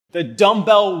the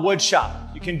dumbbell wood chop.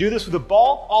 You can do this with a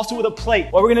ball, also with a plate.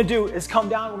 What we're gonna do is come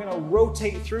down, we're gonna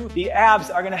rotate through. The abs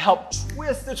are gonna help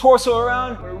twist the torso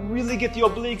around. We're gonna really get the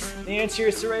obliques, the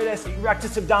anterior serratus, the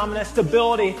rectus abdominis,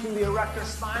 stability through the erector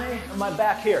spinae and my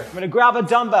back here. I'm gonna grab a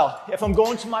dumbbell. If I'm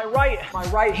going to my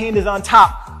right hand is on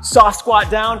top. Soft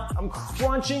squat down. I'm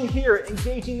crunching here,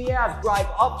 engaging the abs. Drive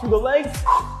up through the legs,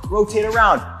 rotate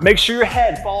around. Make sure your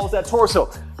head follows that torso.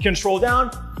 Control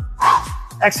down,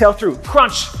 exhale through,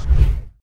 crunch.